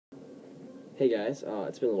Hey guys,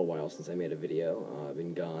 it's been a little while since I made a video. I've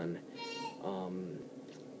been gone,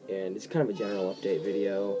 and it's kind of a general update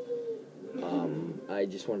video. I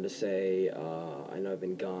just wanted to say, I know I've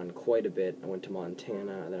been gone quite a bit. I went to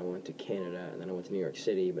Montana, and then I went to Canada, and then I went to New York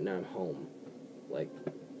City, but now I'm home, like,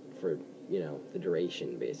 for, the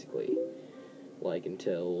duration, basically. Like,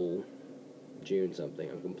 until June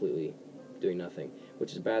something, I'm completely doing nothing,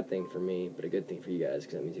 which is a bad thing for me, but a good thing for you guys,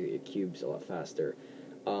 because that means you get your cubes a lot faster.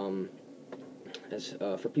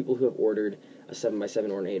 For people who have ordered a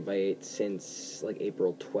 7x7 or an 8x8 since like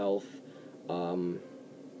April 12th, and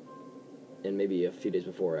maybe a few days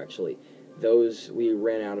before actually, we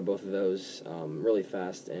ran out of both of those really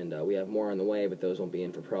fast, and we have more on the way, but those won't be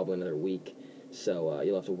in for probably another week, so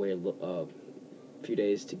you'll have to wait a few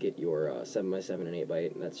days to get your 7x7 and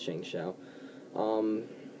 8x8, and that's Sheng Shao.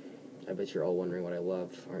 I bet you're all wondering what I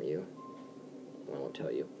love, aren't you? Well, I won't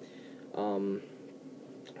tell you.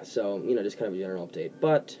 So, just kind of a general update,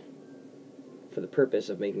 but for the purpose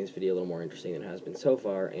of making this video a little more interesting than it has been so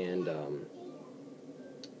far, and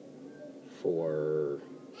for,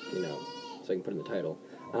 so I can put in the title,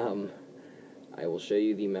 I will show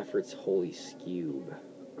you the Mefferts Holey Skewb.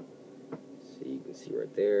 So you can see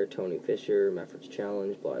right there, Tony Fisher, Mefferts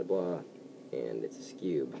Challenge, blah, blah, and it's a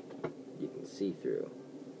Skewb. You can see through.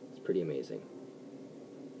 It's pretty amazing.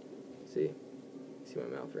 See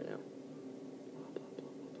my mouth right now.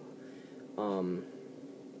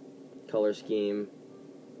 Color scheme: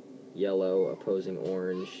 yellow opposing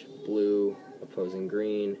orange, blue opposing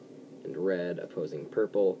green, and red opposing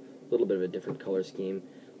purple. A little bit of a different color scheme.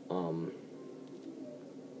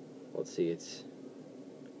 Let's see, it's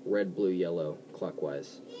red, blue, yellow,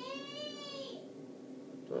 clockwise.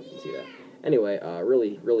 I don't know if you can see that. Anyway,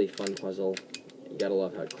 really, really fun puzzle. You gotta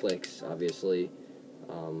love how it clicks, obviously.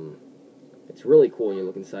 It's really cool when you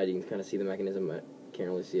look inside. You can kind of see the mechanism. I can't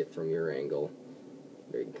really see it from your angle.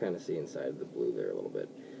 There, you can kind of see inside the blue there a little bit.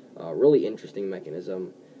 Really interesting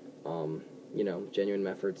mechanism. Genuine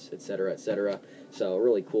Mefferts, etc., etc. So,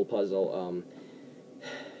 really cool puzzle.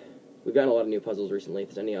 We've gotten a lot of new puzzles recently. If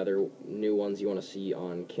there's any other new ones you want to see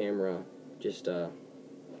on camera, just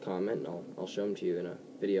comment, and I'll show them to you in a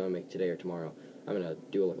video I make today or tomorrow. I'm going to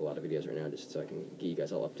do a lot of videos right now just so I can get you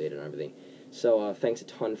guys all updated on everything. So, thanks a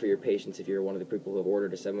ton for your patience if you're one of the people who have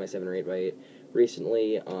ordered a 7x7 or 8x8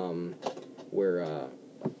 recently. We're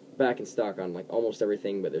back in stock on like almost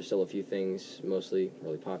everything, but there's still a few things, mostly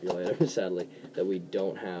really popular items, sadly, that we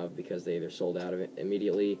don't have because they either sold out of it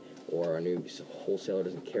immediately or our new wholesaler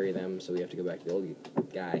doesn't carry them, so we have to go back to the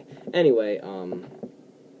old guy. Anyway,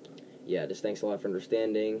 yeah, just thanks a lot for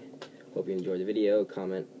understanding. Hope you enjoyed the video.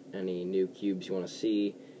 Comment any new cubes you want to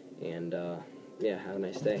see, and yeah, have a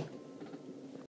nice day.